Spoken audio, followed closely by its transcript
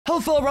Hello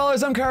fellow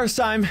brawlers, I'm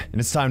KairosTime,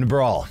 and it's time to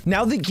brawl.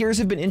 Now that gears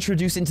have been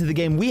introduced into the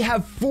game, we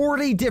have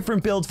 40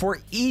 different builds for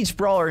each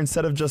brawler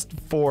instead of just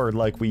 4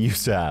 like we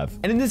used to have.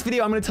 And in this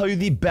video, I'm going to tell you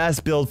the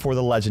best build for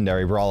the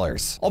Legendary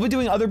Brawlers. I'll be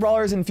doing other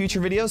brawlers in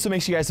future videos, so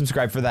make sure you guys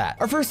subscribe for that.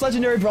 Our first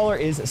Legendary Brawler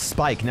is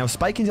Spike. Now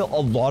Spike can deal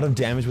a lot of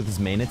damage with his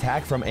main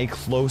attack from a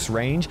close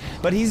range,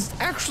 but he's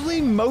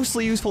actually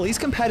mostly useful. He's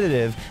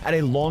competitive at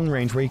a long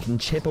range where he can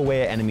chip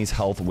away at enemies'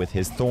 health with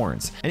his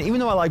thorns. And even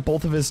though I like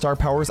both of his star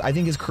powers, I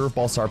think his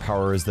curveball star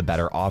power is the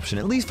better option,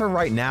 at least for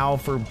right now,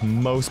 for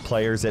most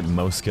players at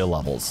most skill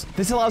levels.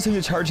 This allows him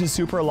to charge his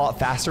super a lot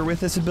faster with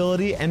this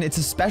ability, and it's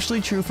especially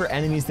true for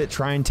enemies that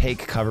try and take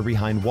cover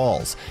behind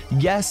walls.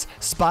 Yes,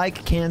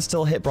 Spike can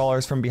still hit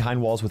brawlers from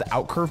behind walls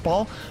without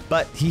curveball,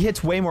 but he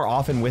hits way more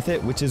often with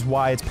it, which is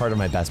why it's part of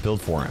my best build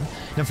for him.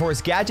 Now for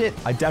his gadget,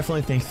 I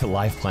definitely think the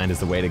life plant is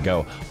the way to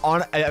go.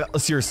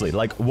 Seriously,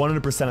 like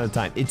 100% of the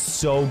time. It's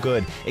so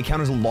good. It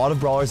counters a lot of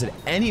brawlers at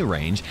any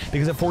range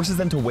because it forces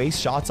them to waste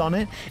shots on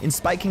it, and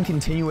Spike can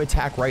continue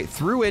attack right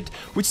through it,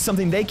 which is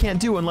something they can't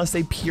do unless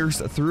they pierce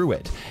through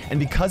it.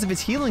 And because of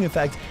its healing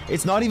effect,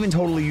 it's not even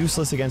totally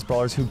useless against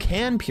brawlers who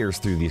can pierce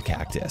through these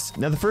cactus.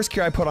 Now the first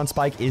gear I put on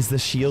Spike is the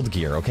shield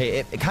gear,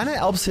 okay? It kind of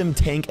helps him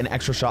tank an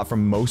extra shot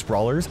from most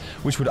brawlers,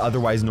 which would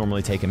otherwise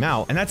normally take him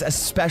out, and that's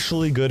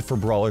especially good for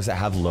brawlers that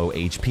have low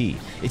HP.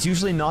 It's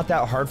usually not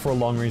that hard for a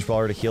long range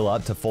brawler to heal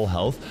up to full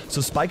health,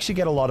 so Spike should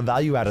get a lot of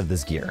value out of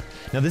this gear.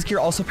 Now this gear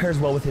also pairs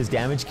well with his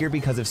damage gear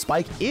because if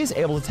Spike is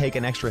able to take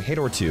an extra hit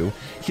or two,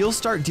 he'll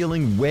start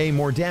dealing way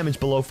more damage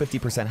below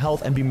 50%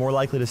 health and be more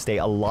likely to stay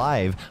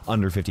alive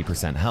under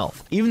 50%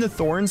 health. Even the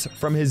thorns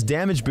from his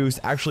damage boost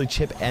actually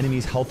chip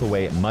enemies' health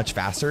away much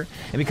faster,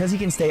 and because he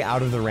can stay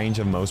out of the range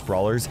of most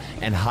brawlers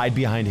and hide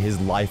behind his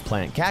life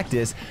plant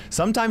cactus,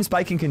 sometimes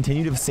Spike can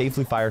continue to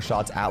safely fire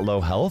shots at low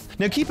health.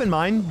 Now keep in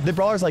mind that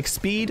brawlers like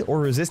speed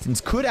or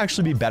resistance could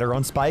actually be better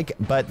on Spike,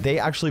 but they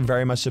actually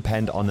very much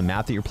depend on the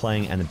map that you're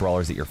playing and the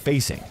brawlers that you're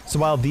facing. So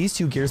while these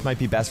two gears might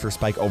be best for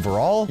Spike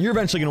overall, you're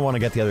eventually going to want to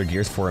get the other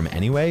gears for him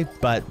anyway,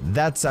 but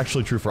that's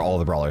actually true for all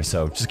the brawlers,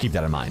 so just keep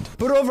that in mind.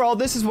 But overall,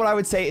 this is what I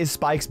would say is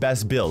Spike's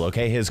best build,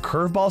 okay? His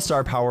curveball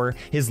star power,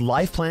 his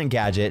life plant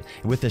gadget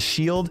with the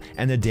shield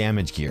and the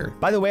damage gear.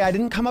 By the way, I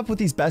didn't come up with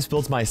these best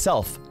builds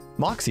myself.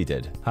 Moxie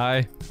did.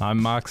 Hi,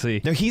 I'm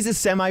Moxie. Now he's a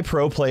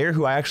semi-pro player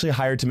who I actually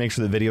hired to make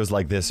sure that videos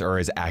like this are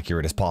as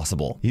accurate as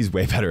possible. He's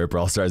way better at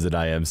Brawl Stars than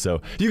I am,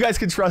 so you guys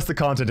can trust the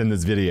content in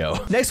this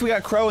video. Next we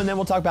got Crow, and then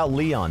we'll talk about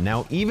Leon.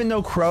 Now even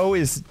though Crow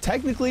is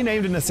technically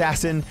named an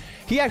assassin,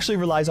 he actually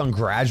relies on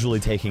gradually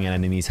taking an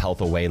enemy's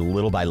health away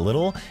little by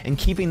little and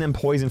keeping them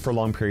poisoned for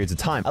long periods of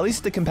time. At least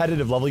at the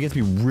competitive level, you have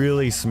to be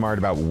really smart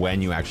about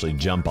when you actually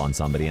jump on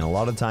somebody, and a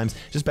lot of times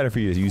it's just better for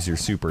you to use your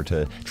super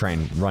to try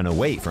and run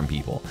away from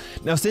people.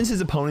 Now since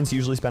his opponents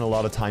usually spend a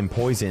lot of time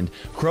poisoned,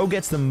 Crow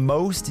gets the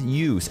most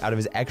use out of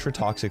his extra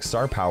toxic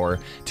star power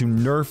to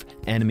nerf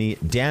enemy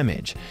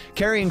damage.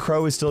 Carrying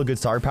Crow is still a good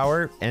star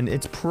power, and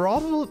it's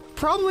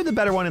probably the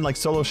better one in like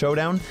solo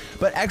showdown,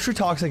 but extra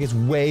toxic is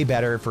way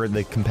better for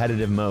the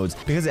competitive modes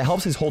because it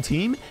helps his whole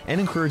team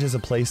and encourages a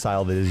play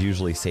style that is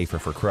usually safer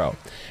for Crow.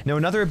 Now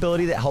another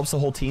ability that helps the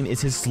whole team is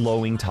his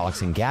slowing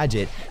toxin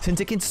gadget, since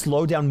it can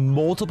slow down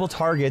multiple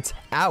targets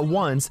at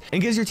once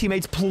and gives your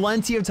teammates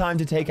plenty of time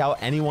to take out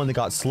anyone that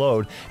got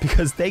slowed,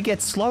 because they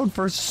get slowed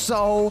for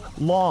so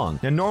long.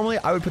 Now normally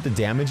I would put the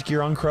damage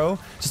gear on Crow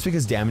just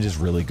because damage is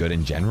really good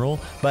in general,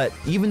 but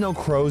even though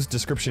Crow's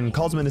description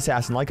calls him an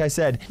assassin, like I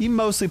said, he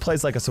mostly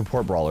plays like a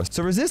support brawler.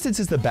 So resistance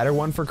is the better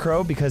one for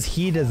Crow because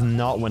he does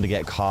not want to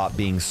get caught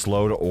being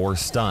slowed or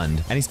stunned,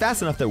 and he's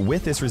fast enough that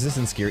with this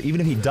resistance gear, even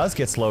if he does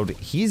get slowed,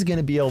 he's going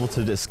to be able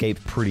to escape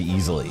pretty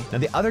easily. Now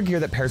the other gear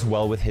that pairs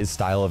well with his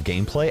style of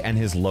gameplay and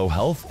his low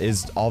health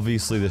is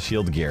obviously the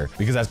shield gear,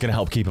 because that's going to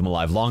help keep him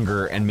alive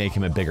longer and make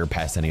him a bigger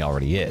pest than he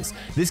already is.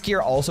 This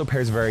gear also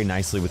pairs very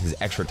nicely with his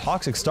extra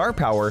toxic star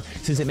power,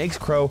 since it makes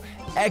Crow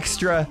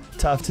extra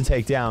tough to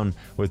take down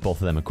with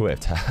both of them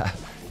equipped.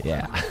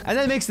 Yeah. And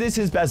that makes this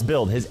his best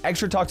build: his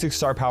extra toxic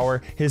star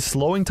power, his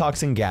slowing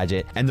toxin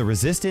gadget, and the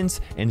resistance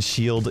and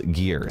shield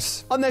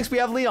gears. Up next we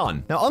have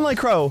Leon. Now unlike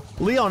Crow,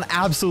 Leon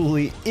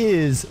absolutely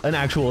is an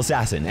actual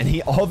assassin, and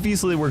he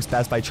obviously works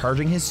best by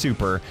charging his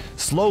super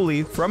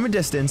slowly from a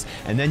distance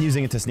and then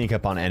using it to sneak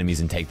up on enemies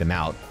and take them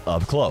out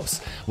up close.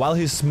 While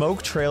his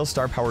smoke trail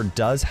star power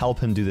does help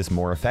him do this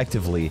more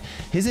effectively,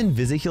 his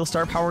Invisi-Heal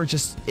star power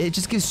just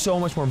gives so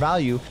much more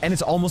value, and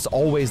it's almost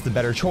always the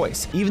better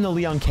choice. Even though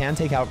Leon can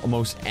take out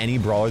almost any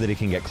brawler that he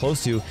can get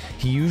close to,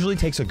 he usually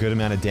takes a good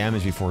amount of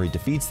damage before he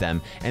defeats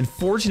them, and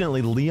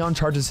fortunately Leon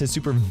charges his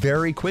super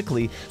very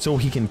quickly so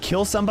he can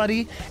kill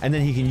somebody, and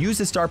then he can use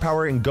his star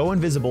power and go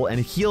invisible and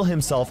heal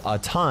himself a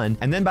ton,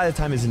 and then by the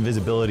time his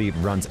invisibility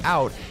runs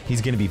out, he's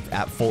going to be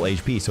at full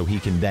HP, so he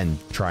can then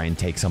try and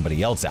take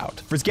somebody else out.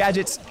 For his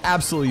gadgets,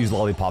 absolutely use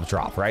Lollipop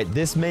Drop, right?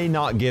 This may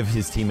not give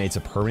his teammates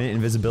a permanent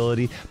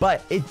invisibility,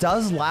 but it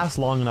does last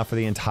long enough for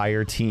the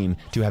entire team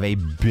to have a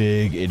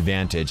big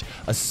advantage,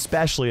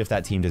 especially if that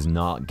that team does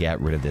not get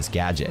rid of this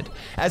gadget.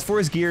 As for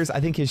his gears, I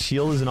think his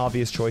shield is an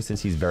obvious choice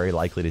since he's very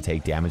likely to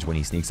take damage when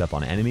he sneaks up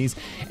on enemies,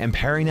 and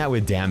pairing that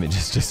with damage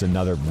is just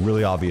another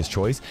really obvious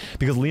choice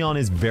because Leon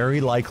is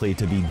very likely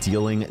to be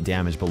dealing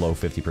damage below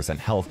 50%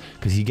 health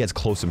because he gets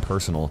close and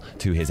personal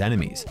to his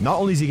enemies. Not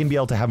only is he going to be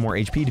able to have more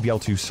HP to be able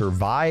to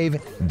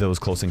survive those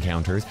close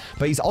encounters,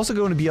 but he's also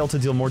going to be able to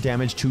deal more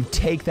damage to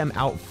take them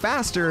out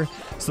faster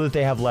so that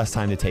they have less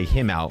time to take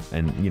him out.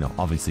 And, you know,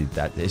 obviously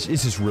it's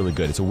just really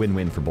good. It's a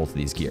win-win for both of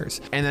these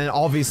gears. And then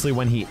obviously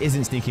when he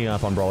isn't sneaking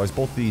up on brawlers,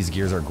 both of these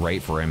gears are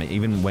great for him,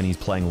 even when he's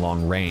playing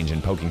long range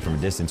and poking from a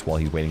distance while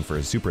he's waiting for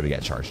his super to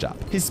get charged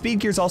up. His speed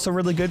gear is also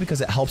really good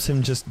because it helps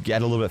him just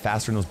get a little bit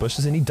faster in those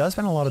bushes, and he does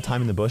spend a lot of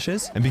time in the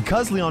bushes. And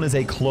because Leon is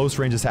a close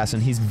range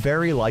assassin, he's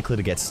very likely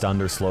to get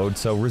stunned or slowed,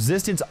 so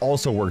resistance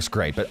also works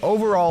great. But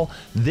overall,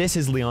 this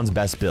is Leon's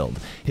best build.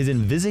 His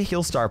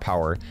Invisi-Heal star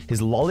power,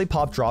 his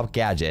Lollipop drop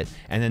gadget,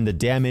 and then the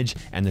damage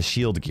and the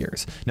shield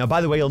gears. Now,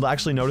 by the way, you'll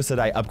actually notice that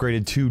I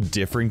upgraded 2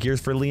 different gears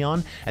for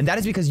Leon, and that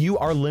is because you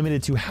are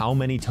limited to how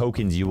many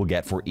tokens you will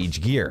get for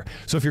each gear.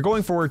 So if you're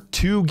going for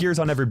 2 gears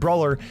on every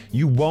brawler,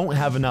 you won't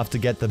have enough to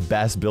get the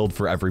best build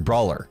for every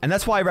brawler. And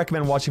that's why I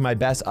recommend watching my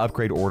best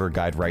upgrade order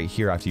guide right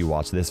here after you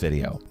watch this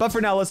video. But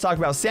for now, let's talk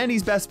about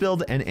Sandy's best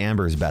build and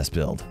Amber's best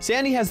build.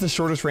 Sandy has the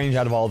shortest range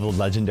out of all the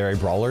legendary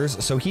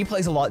brawlers, so he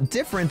plays a lot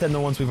different than the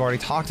ones we've already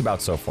talked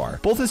about so far.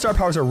 Both his star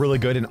powers are really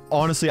good, and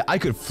honestly, I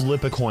could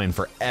flip a coin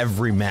for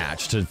every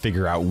match to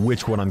figure out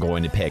which one I'm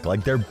going to pick.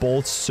 Like, they're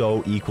both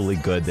so equally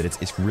good that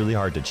it's really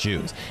hard to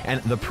choose,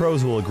 and the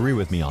pros will agree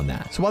with me on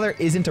that. So while there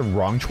isn't a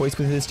wrong choice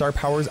with his star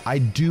powers, I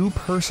do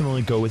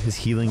personally go with his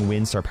healing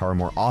wind star power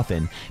more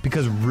often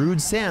because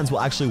Rude Sands will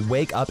actually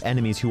wake up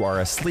enemies who are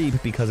asleep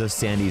because of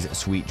Sandy's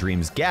Sweet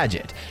Dreams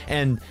gadget.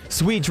 And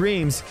Sweet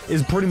Dreams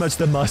is pretty much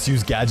the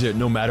must-use gadget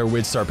no matter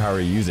which star power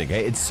you're using.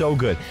 Okay? It's so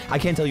good. I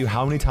can't tell you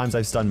how many times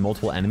I've stunned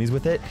multiple enemies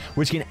with it,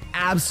 which can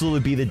absolutely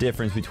be the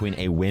difference between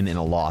a win and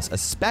a loss,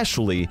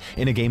 especially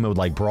in a game mode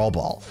like Brawl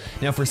Ball.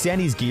 Now for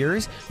Sandy's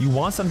gears, you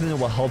want something that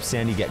will help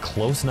Sandy get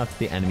close enough to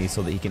the enemy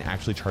so that he can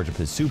actually charge up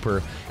his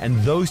super, and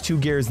those 2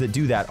 gears that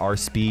do that are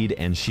speed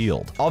and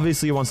shield.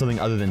 Obviously you want something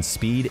other than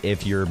speed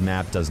if your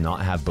map does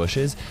not have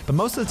bushes, but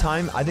most of the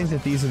time I think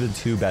that these are the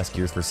 2 best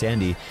gears for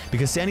Sandy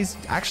because Sandy's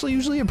actually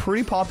usually a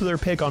pretty popular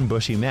pick on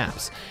bushy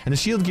maps. And the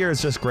shield gear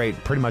is just great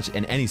pretty much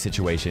in any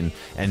situation,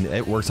 and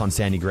it works on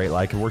Sandy great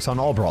like it works on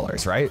all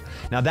brawlers, right?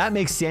 Now that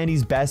makes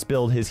Sandy's best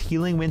build his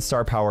healing wind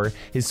star power,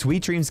 his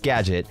Sweet Dreams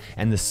gadget,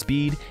 and the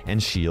speed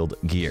and shield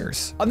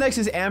gears. Up next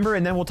is Amber,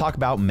 and then we'll talk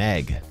about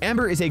Meg.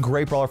 Amber is a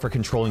great brawler for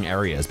controlling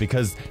areas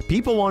because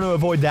people want to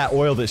avoid that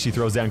oil that she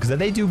throws down, because if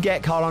they do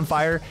get caught on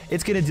fire,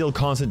 it's going to deal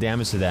constant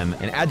damage to them,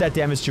 and add that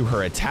damage to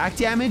her attack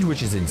damage,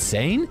 which is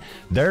insane,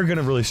 they're going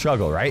to really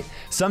struggle, right?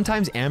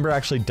 Sometimes Amber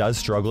actually does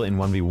struggle in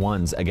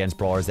 1v1s against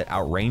brawlers that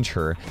outrange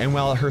her, and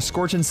while her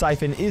Scorch and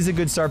Siphon is a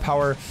good star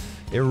power,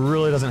 it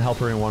really doesn't help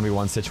her in a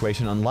 1v1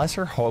 situation unless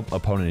her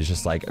opponent is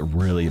just like a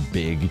really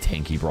big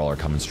tanky brawler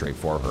coming straight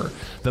for her.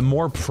 The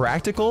more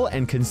practical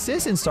and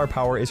consistent star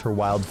power is her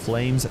Wild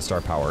Flames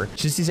star power.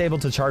 She's able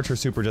to charge her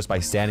super just by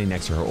standing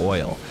next to her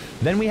oil.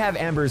 Then we have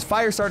Amber's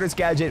Fire Starters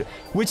gadget,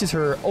 which is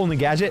her only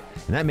gadget,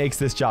 and that makes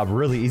this job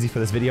really easy for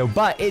this video,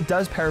 but it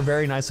does pair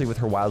very nicely with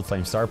her Wild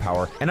Flame star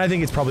power, and I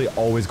think it's probably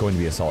always going to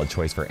be a solid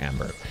choice for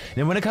Amber.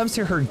 Now when it comes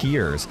to her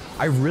gears,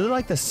 I really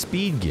like the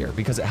speed gear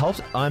because it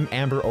helps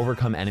Amber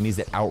overcome enemies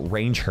that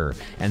outrange her,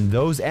 and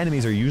those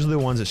enemies are usually the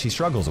ones that she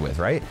struggles with,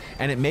 right?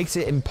 And it makes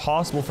it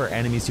impossible for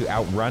enemies to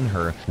outrun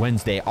her when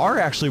they are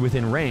actually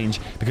within range,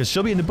 because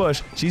she'll be in the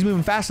bush, she's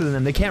moving faster than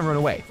them, they can't run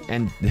away,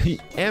 and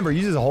Amber,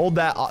 you just hold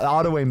that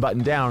auto aim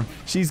button down,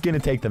 she's gonna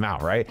take them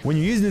out, right? When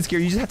you're using this gear,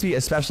 you just have to be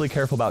especially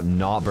careful about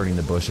not burning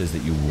the bushes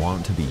that you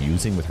want to be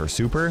using with her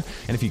super,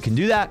 and if you can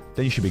do that,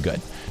 then you should be good.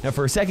 Now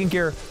for her second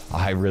gear,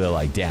 I really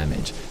like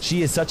damage.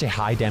 She is such a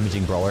high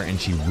damaging brawler, and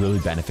she really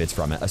benefits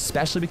from it,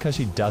 especially because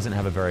she doesn't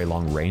have a very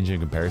long range in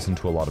comparison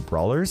to a lot of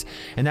brawlers,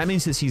 and that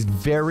means that she's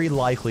very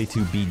likely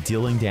to be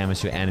dealing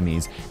damage to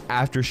enemies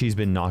after she's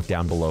been knocked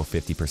down below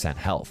 50%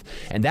 health,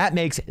 and that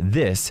makes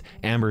this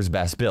Amber's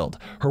best build.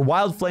 Her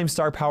Wild Flame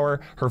star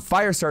power, her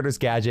Fire Starters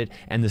gadget,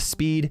 and the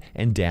speed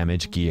and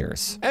damage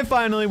gears. And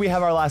finally, we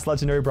have our last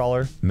legendary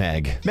brawler,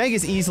 Meg. Meg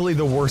is easily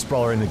the worst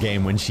brawler in the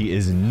game when she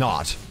is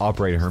not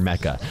operating her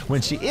mecha.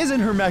 When she is in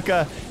her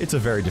mecha, it's a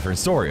very different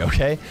story,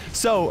 okay?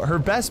 So her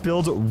best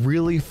builds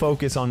really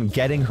focus on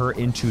getting her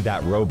into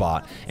that robot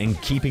and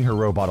keeping her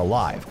robot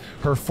alive.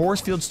 Her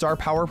Force Field star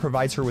power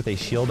provides her with a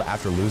shield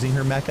after losing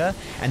her mecha,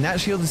 and that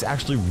shield is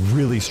actually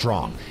really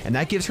strong, and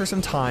that gives her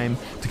some time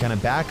to kind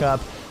of back up,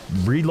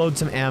 reload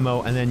some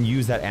ammo, and then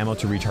use that ammo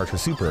to recharge her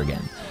super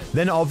again.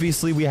 Then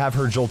obviously we have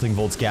her Jolting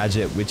Volts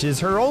gadget, which is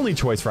her only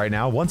choice right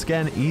now. Once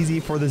again, easy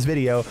for this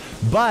video,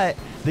 but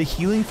the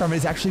healing from it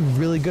is actually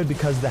really good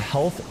because the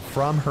health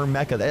from her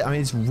mecha, I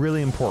mean, it's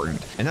really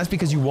important. And that's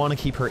because you want to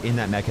keep her in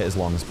that mecha as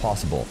long as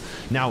possible.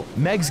 Now,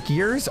 Meg's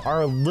gears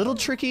are a little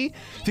tricky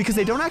because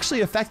they don't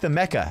actually affect the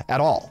mecha at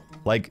all.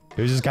 Like,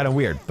 it was just kind of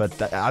weird,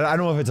 but I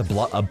don't know if it's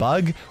a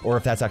bug or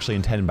if that's actually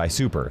intended by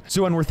Super.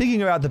 So when we're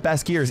thinking about the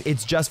best gears,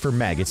 it's just for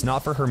Meg. It's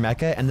not for her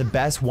mecha, and the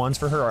best ones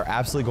for her are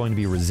absolutely going to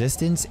be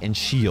Resistance and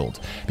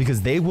Shield,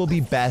 because they will be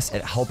best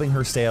at helping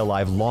her stay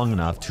alive long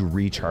enough to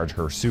recharge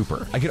her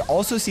Super. I could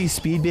also see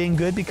Speed being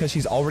good because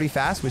she's already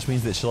fast, which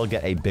means that she'll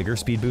get a bigger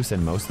speed boost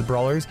than most of the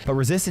brawlers, but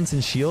Resistance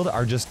and Shield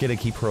are just gonna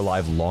keep her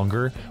alive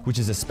longer, which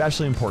is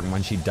especially important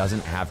when she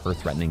doesn't have her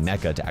threatening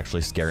mecha to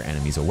actually scare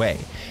enemies away.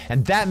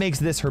 And that makes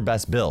this her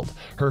best build.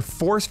 Her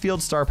Force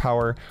Field star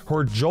power,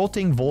 her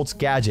Jolting Volts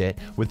gadget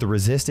with the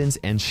Resistance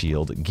and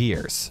Shield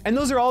gears. And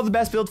those are all the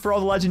best builds for all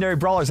the legendary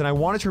brawlers, and I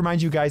wanted to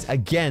remind you guys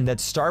again that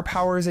star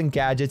powers and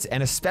gadgets,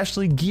 and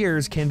especially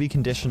gears, can be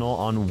conditional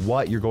on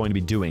what you're going to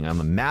be doing, on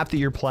the map that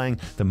you're playing,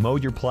 the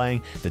mode you're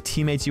playing, the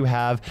teammates you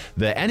have,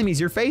 the enemies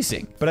you're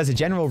facing. But as a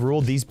general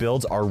rule, these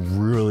builds are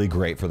really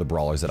great for the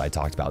brawlers that I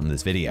talked about in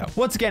this video.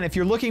 Once again, if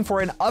you're looking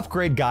for an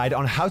upgrade guide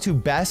on how to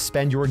best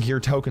spend your gear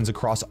tokens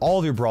across all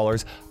of your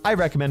brawlers, I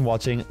recommend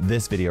watching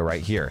this video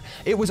right here.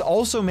 It was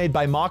also made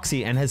by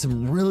Moxie and has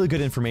some really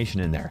good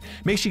information in there.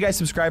 Make sure you guys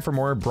subscribe for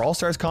more Brawl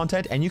Stars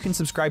content, and you can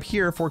subscribe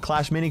here for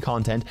Clash Mini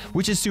content,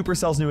 which is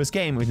Supercell's newest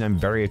game, and I'm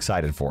very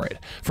excited for it.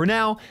 For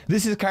now,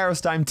 this is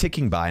KairosTime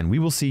ticking by, and we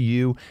will see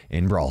you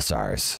in Brawl Stars.